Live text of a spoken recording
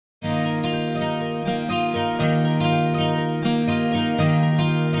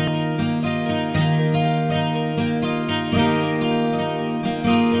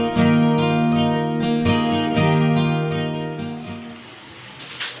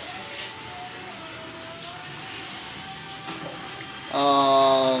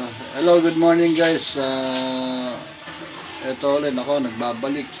Hello, good morning guys. Ito ulit ako,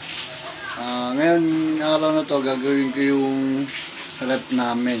 nagbabalik. Ngayon, araw na to, gagawin ko yung rep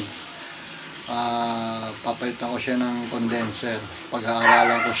namin. Papalitan ko siya ng condenser.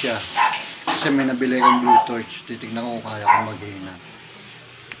 Pag-aaralan ko siya. Kasi may nabili akong blue torch. Titignan ko kung kaya kong maghina.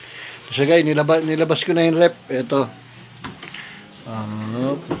 So guys, nilabas ko na yung rep. Ito.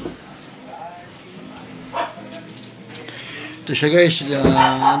 Ito siya guys,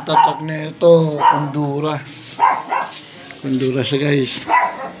 ang tatak na ito, Honduras siya guys.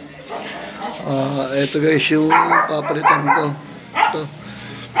 Ito guys yung papalitan ko. Ito.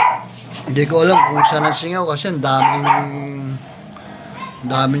 Hindi ko alam kung saan ang singaw kasi ang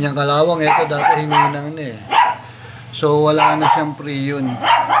dami niyang kalawang. Ito dati hininang na eh. So wala na siyang free yun.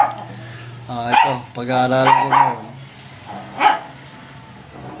 Ito, pag-aaralan ko mo.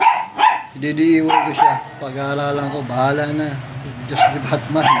 Didiiwan ko siya. Pag-aaralan ko, bahala na. Just the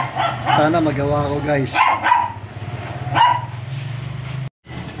Batman. Sana magawa ko guys.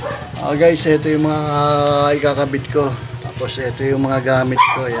 Guys, ito yung mga ikakabit ko. Tapos ito yung mga gamit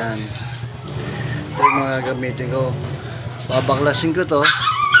ko. Yan. Ito yung mga gamitin ko. Babaklasin ko to.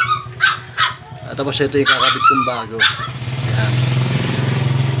 Tapos ito yung ikakabit kong bago. Yan.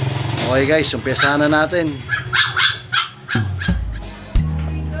 Okay guys, umpisahan na natin.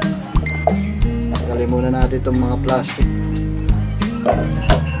 Tanggalin muna natin itong mga plastic.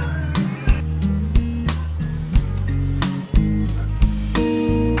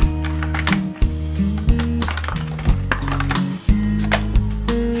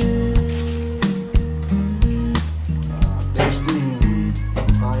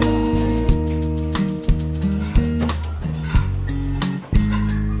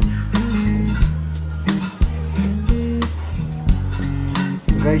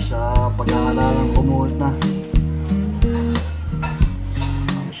 Guys, pag-aaralan kumuot na.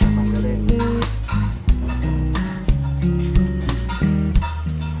 Ano siya tanggalin?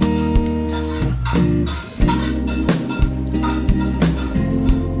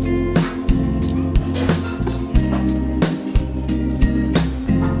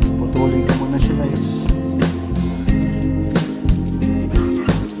 Putulin ko muna siya guys.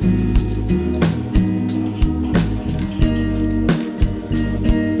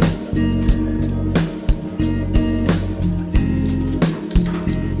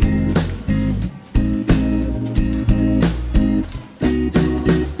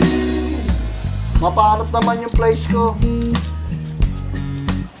 Mapaharap naman yung place ko.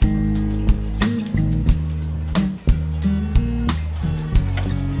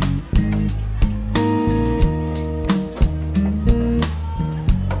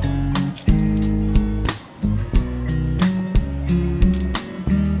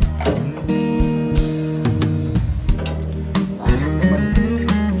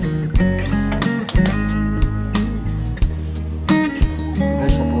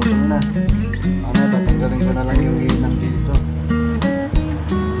 Tatanggalin ko na lang yung hinang dito.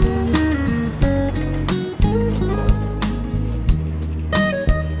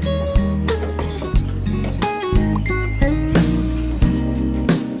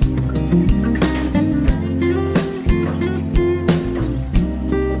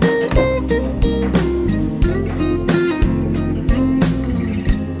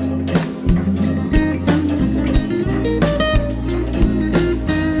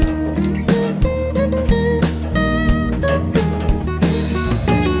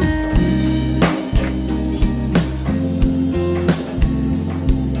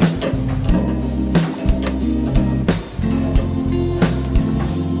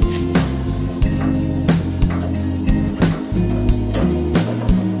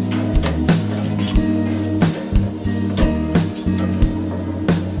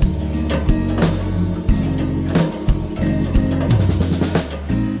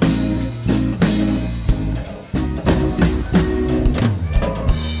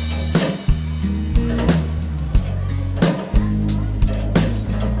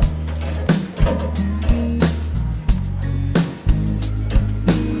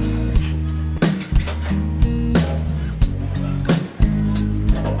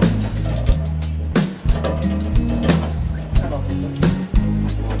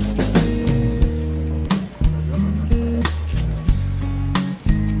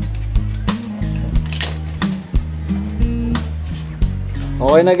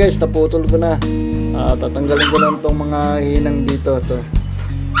 Okay na guys, naputol ko na. Tatanggalin ko lang itong mga hinang dito.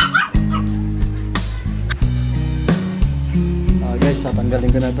 Guys, tatanggalin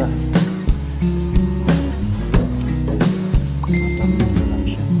ko na ito. Tatanggalin ko lang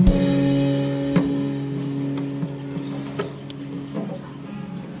siya.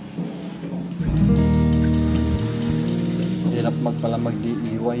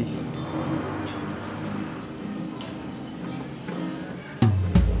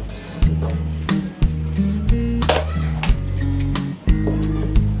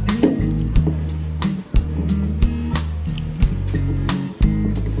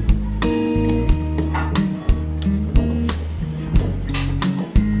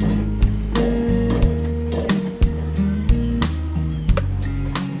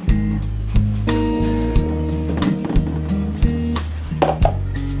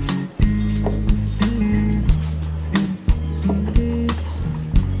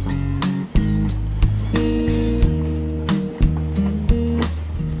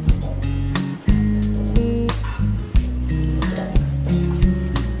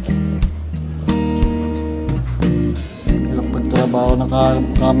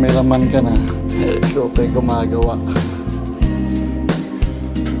 naka-cameraman ka na, ito pa yung gumagawa.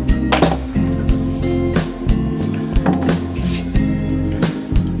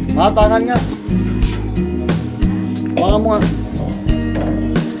 Tangan nga. Baka mo nga.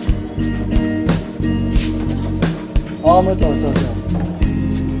 Baka mo ito.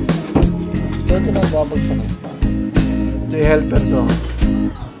 Ito na babagsak. Ito yung helper to.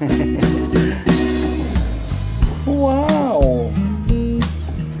 Wow!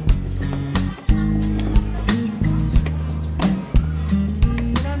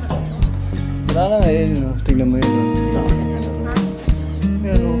 Wala na ngayon. Tingnan mo yun.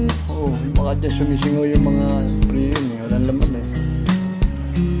 Yan o. Baka dyan sumisingaw yung mga priyon eh. Walang laman eh.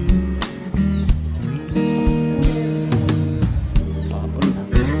 Tapon na.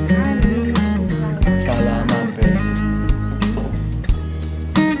 Salamat pero.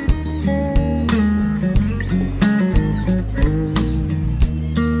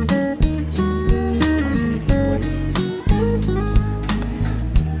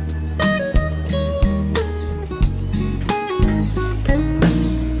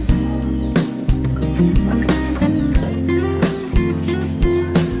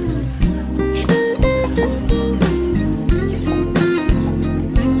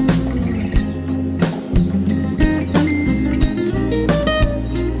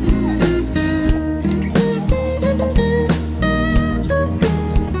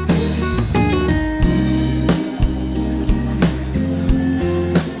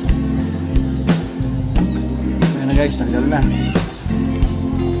 Guys, tanggal na.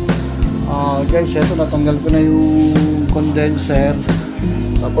 Guys, ito natanggal ko na yung condenser.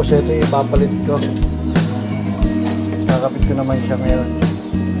 Tapos ito ipapalit ko. Kakapit ko naman siya ngayon.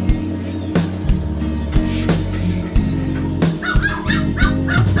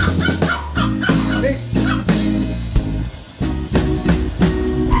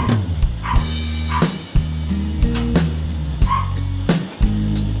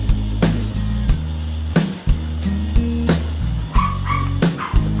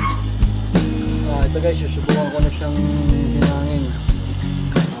 Ito guys, susubukan ko na siyang hinangin.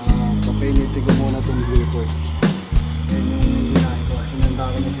 Papainitin ko muna itong glucose. Yan yung hinangin ko. Hinanda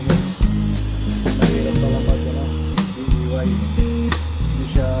ko na siya guys. Mahirap pala pag DIY. Hindi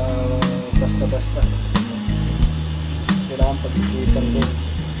siya basta-basta. Kailangan pag-isipan din.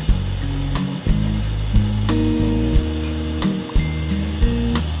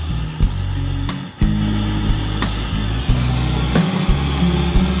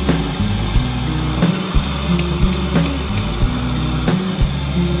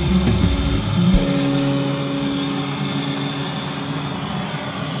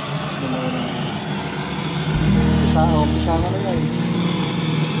 Umpisa ka na lang.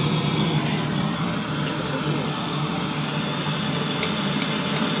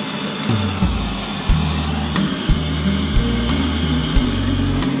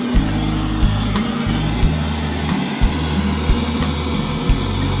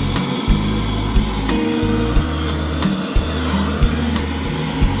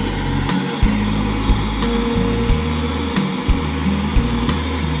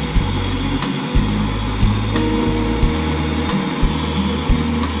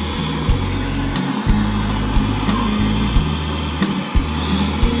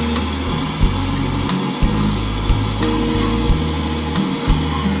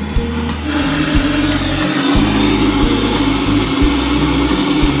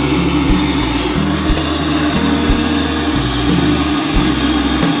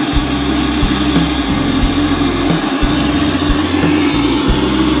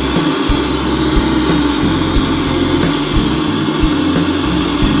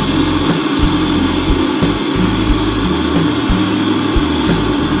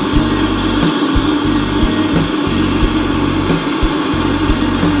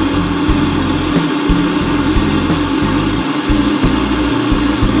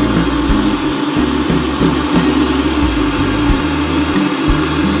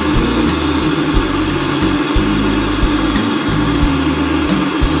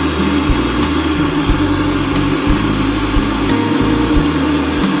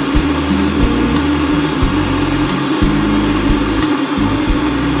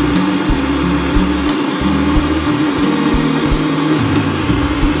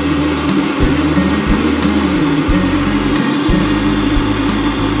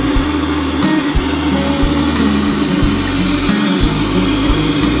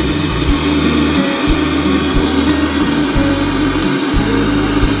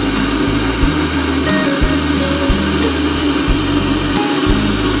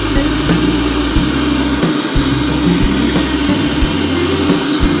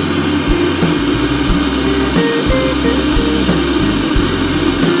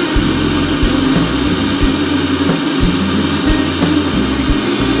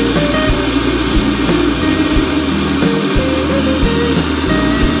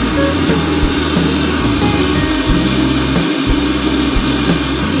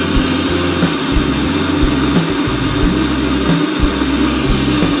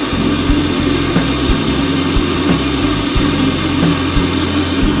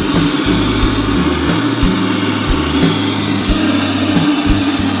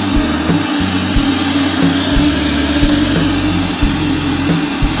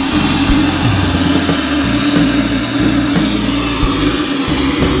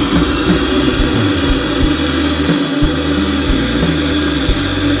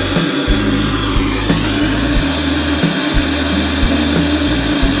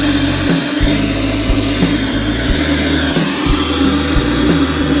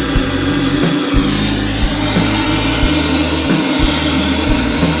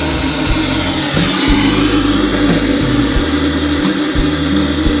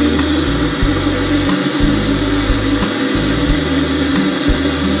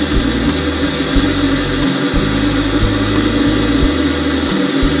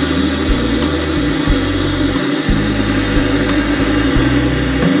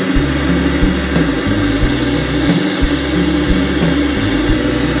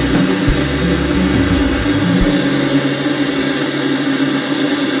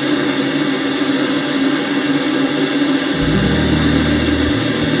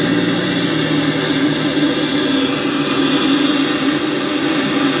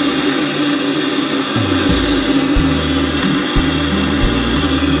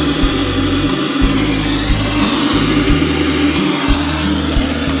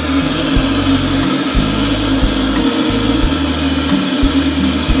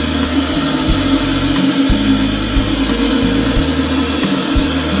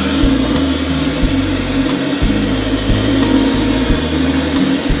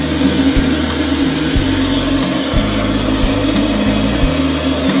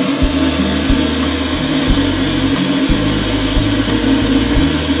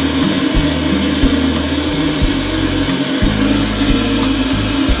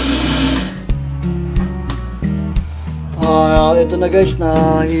 na guys,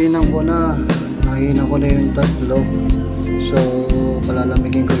 nahihinan ko na yung tatlo. So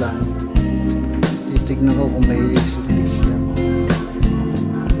palalamigin ko lang, titignan ko kung may exit siya.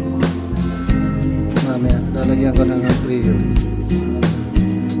 Mamaya lalagyan ko ng preo,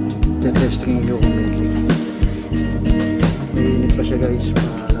 testing ko kung may leak. Mainit pa siya guys,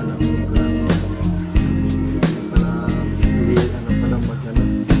 palalamigin ko lang.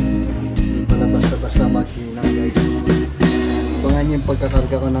 Hindi pala basta-basta maghihina guys. Abangan yung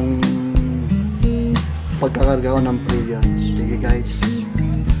pagkakarga ko ng preo. Sige guys.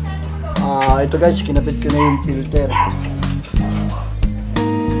 Ito guys, kinapit ko na yung filter.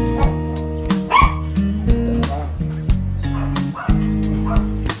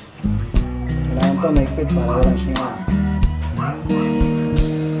 Kailangan ito maikpit para walang singa.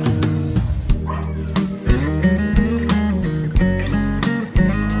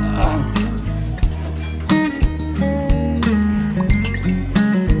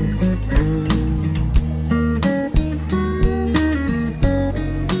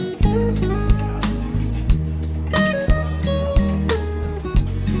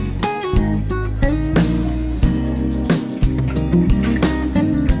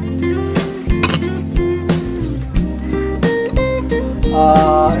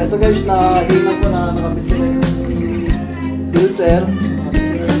 Ito guys, nahihinag ko na nakapit ko na yung filter.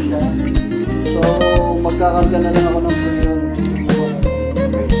 So magkakarga na lang ako ng preo.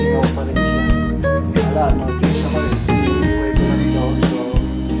 May singaw pa rin siya. Wala, mag-use ako rin. Pwede lang ito. So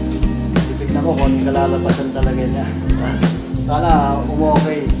titignan ko kung kalalabasan talaga niya. Sana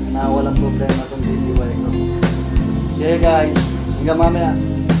okay na walang problema itong DIY ko. Okay guys, hanggang mamaya.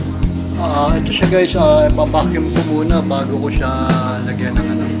 Ito siya guys, ipabacuum ko muna bago ko siya lagyan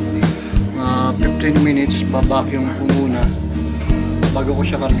ng 15 minutes, babacuum ko muna bago ko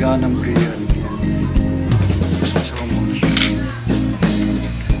siya kargaan ng preo. Sasama ko muna siya.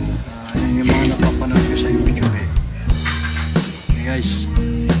 Yan yung mga napapanood ko sa YouTube eh. Okay guys,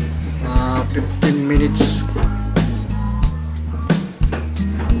 15 minutes.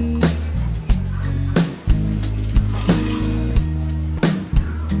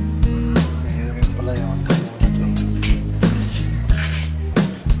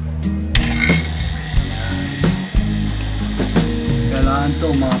 Kailangan ito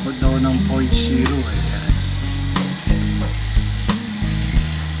umabot daw ng 0.0 eh.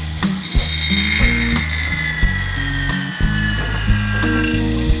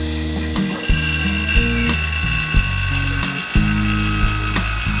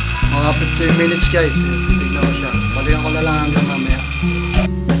 Mga 15 minutes guys, tignan ko siya. Balikan ko na lang hanggang mamaya.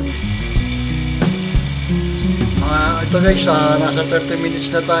 Ito guys, nasa 30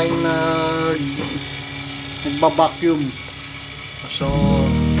 minutes na tayong nagbabacuum. So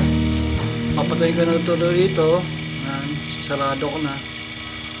papatayin ko na tuloy dito. Sarado ko na.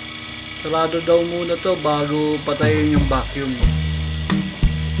 Sarado daw muna to bago patayin yung vacuum.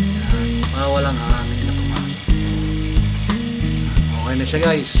 Para walang hangin na pumasok. Okay na siya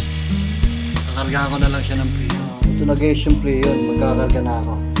guys. Kakargahan ko na lang siya ng preo. Ito na guys yung preo. Magkakarga na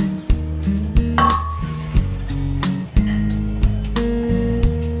ako.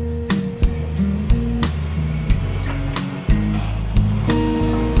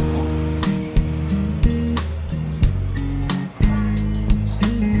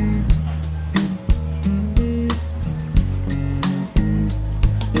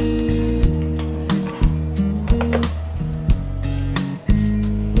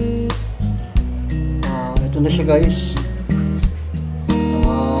 Na siya guys.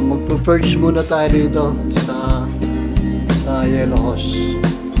 Magpo-purge muna tayo dito sa yellow hose.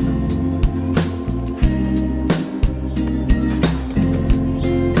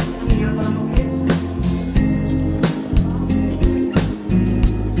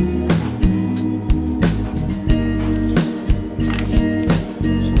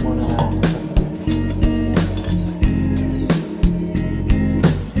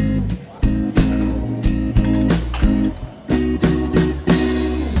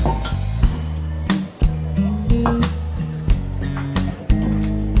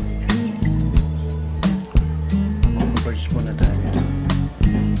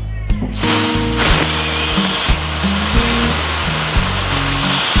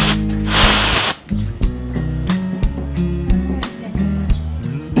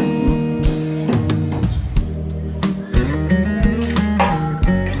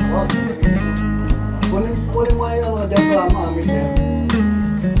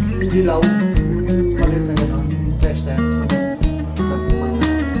 Dilaw, yung malit na gano'n, tester.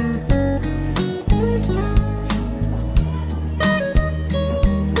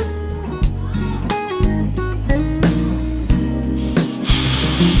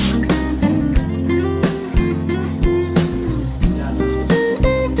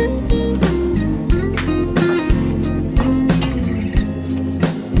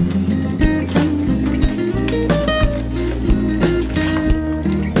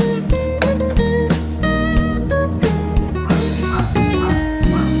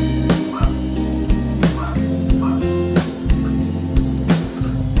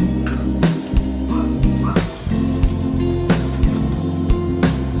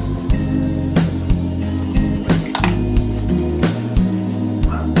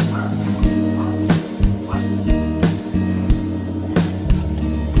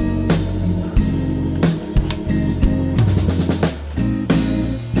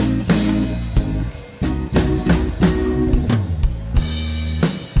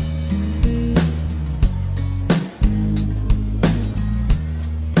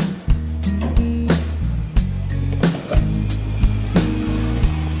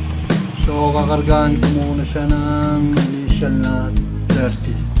 So kakargahan ko muna siya ng initial na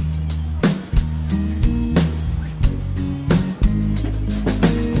 30.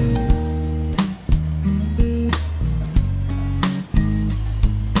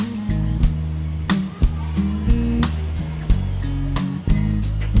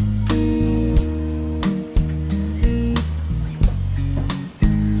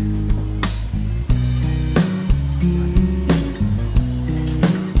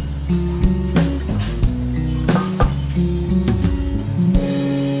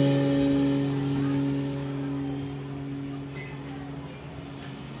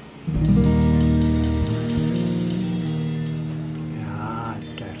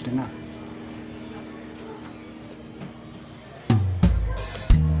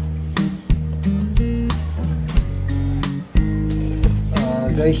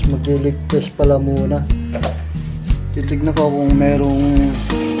 Guys, mag-leak test pala muna. Titignan ko kung merong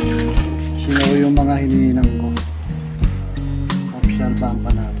sinaw yung mga hininang ko. Obserbahan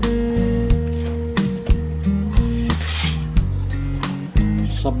pa natin.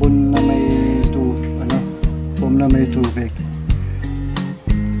 Sabon na may foam na may tubig.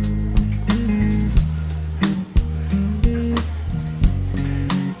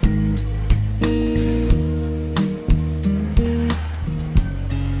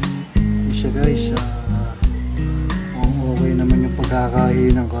 Guys, okay naman yung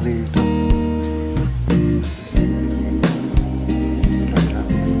pagkakahinan ko rito.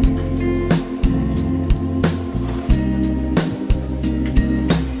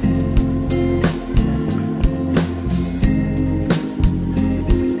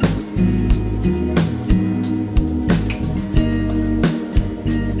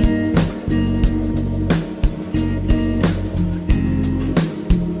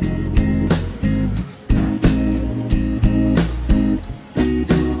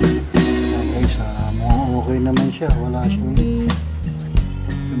 Naman siya, wala siyang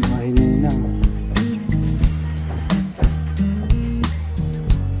yung mahininang.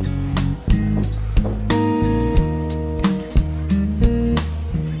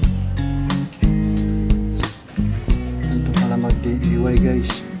 Ito pala mag-DIY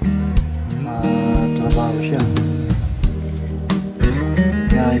guys, trabaho siya,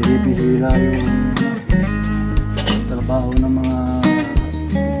 kaya hindi bihira yung trabaho ng mga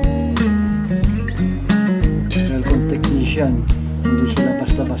technician, hindi sila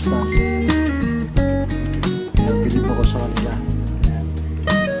basta-basta. Nagpilip ako sa kanila.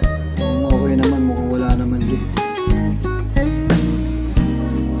 Okay naman, mukhang wala naman din.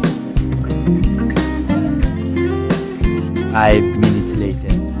 Five minutes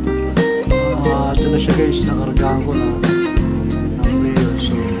later. Ito na siya guys, nakargaan ko na ng player.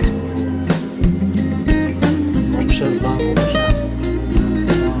 So obserbahan ko na siya.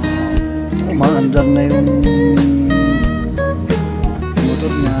 Umaandar na yung motor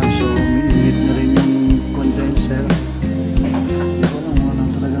niya, so umiinit na rin yung condenser. Hindi ko lang muna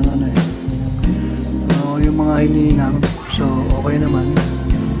talagang yung mga hininang, so okay naman.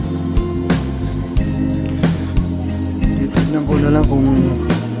 Titignan ko na lang kung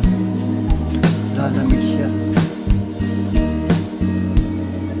lalamig siya.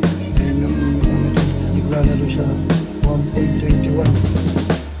 Ayun yung naglalaro siya 1.21.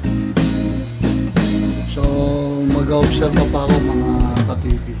 So mag-observe pa ako mga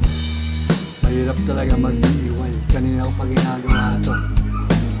ka-TV. Mahirap talaga mag-DIY. Kanina ko pa ginagawa ito.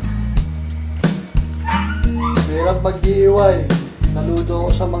 Mahirap mag-DIY. Saludo ko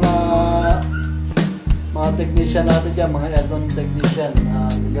sa mga technician natin dyan, mga aircon technician.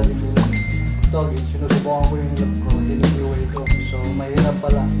 Galing nila. Ito, sinusubukan ko yung lab ko. DIY ito. So mahirap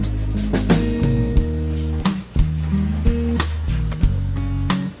pala.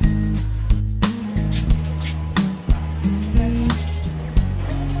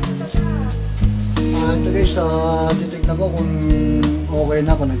 guys, titignan ko kung okay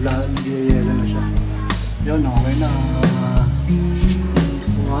na, kung nag-yelo na siya. Yun, okay na.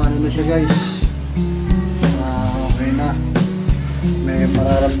 Ano na siya guys. Okay na. May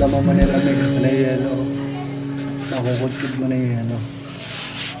mararamdaman mo nila na yelo. Nakukudkid mo na yelo.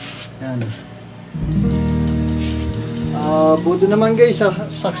 Yan. Buto naman guys,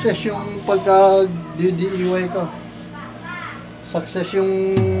 success yung pagka-DDEY ko. Success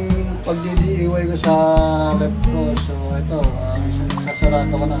yung pag-DDEY ko sa left ko. So ito,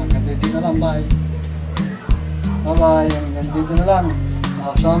 sasarado ko na. Hanggang dito na lang, bye. Bye bye, hanggang dito na lang.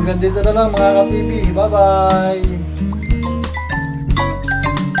 So hanggang dito na lang mga ka-PB, bye bye.